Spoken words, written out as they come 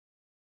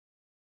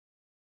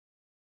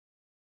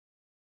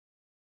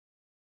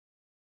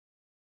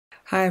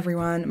Hi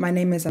everyone, my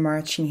name is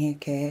Amara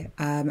Chinheke.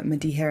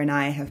 Madihir and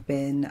I have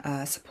been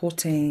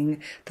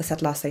supporting the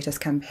Settler Status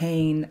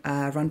campaign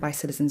run by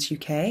Citizens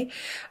UK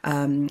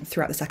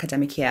throughout this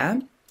academic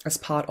year as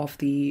part of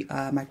the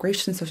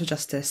Migration, Social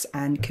Justice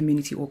and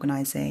Community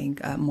Organising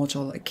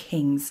module at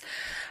King's.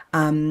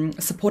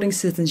 Supporting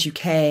Citizens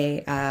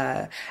UK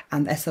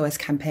and the SOS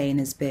campaign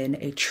has been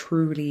a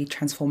truly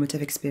transformative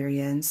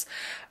experience.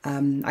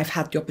 I've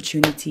had the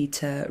opportunity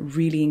to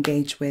really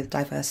engage with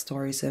diverse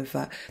stories of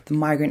the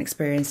migrant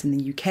experience in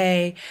the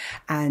UK,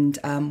 and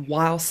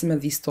while some of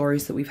these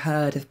stories that we've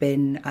heard have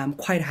been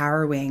quite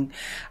harrowing,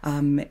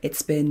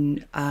 it's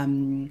been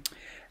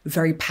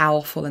very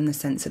powerful in the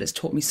sense that it's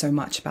taught me so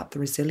much about the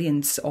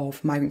resilience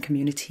of migrant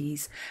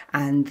communities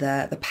and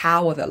the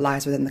power that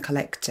lies within the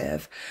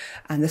collective.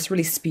 And this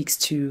really speaks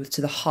to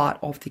the heart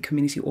of the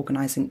community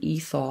organising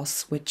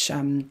ethos, which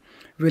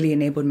really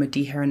enabled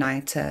Madihir and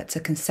I to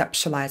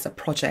conceptualise a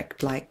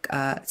project like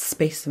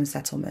Spaces of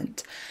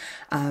Settlement.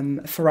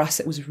 For us,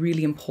 it was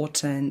really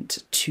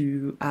important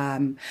to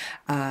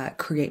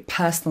create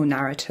personal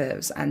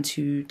narratives and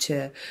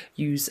to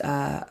use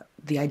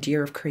the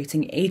idea of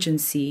creating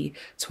agency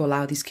to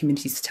allow these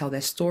communities to tell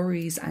their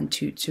stories and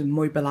to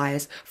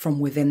mobilize from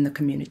within the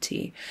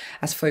community.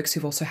 As folks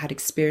who've also had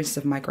experiences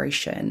of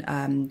migration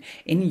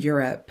in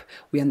Europe,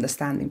 we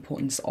understand the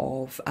importance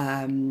of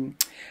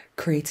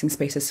creating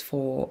spaces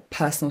for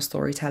personal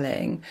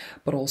storytelling,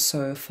 but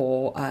also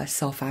for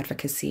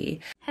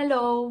self-advocacy.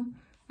 Hello,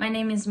 my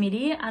name is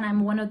Midi and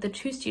I'm one of the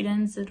 2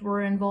 students that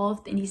were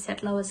involved in the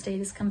Settler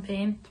Status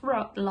campaign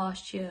throughout the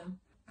last year.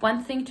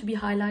 One thing to be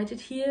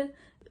highlighted here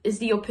is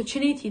the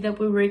opportunity that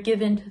we were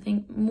given to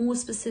think more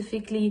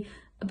specifically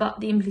about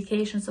the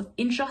implications of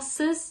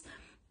injustice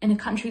in a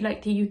country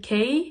like the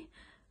UK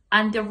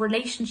and the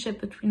relationship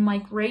between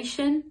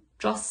migration,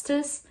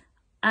 justice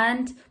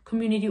and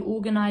community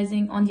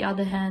organising on the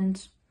other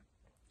hand.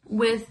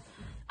 With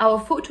our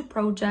photo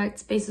project,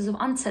 Spaces of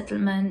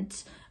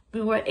Unsettlement,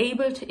 we were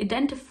able to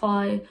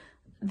identify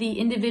the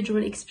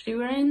individual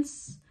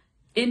experience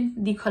in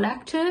the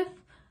collective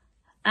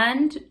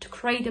and to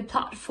create a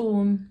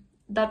platform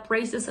that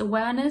raises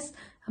awareness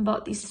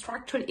about these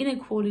structural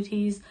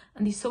inequalities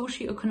and the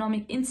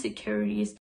socio-economic insecurities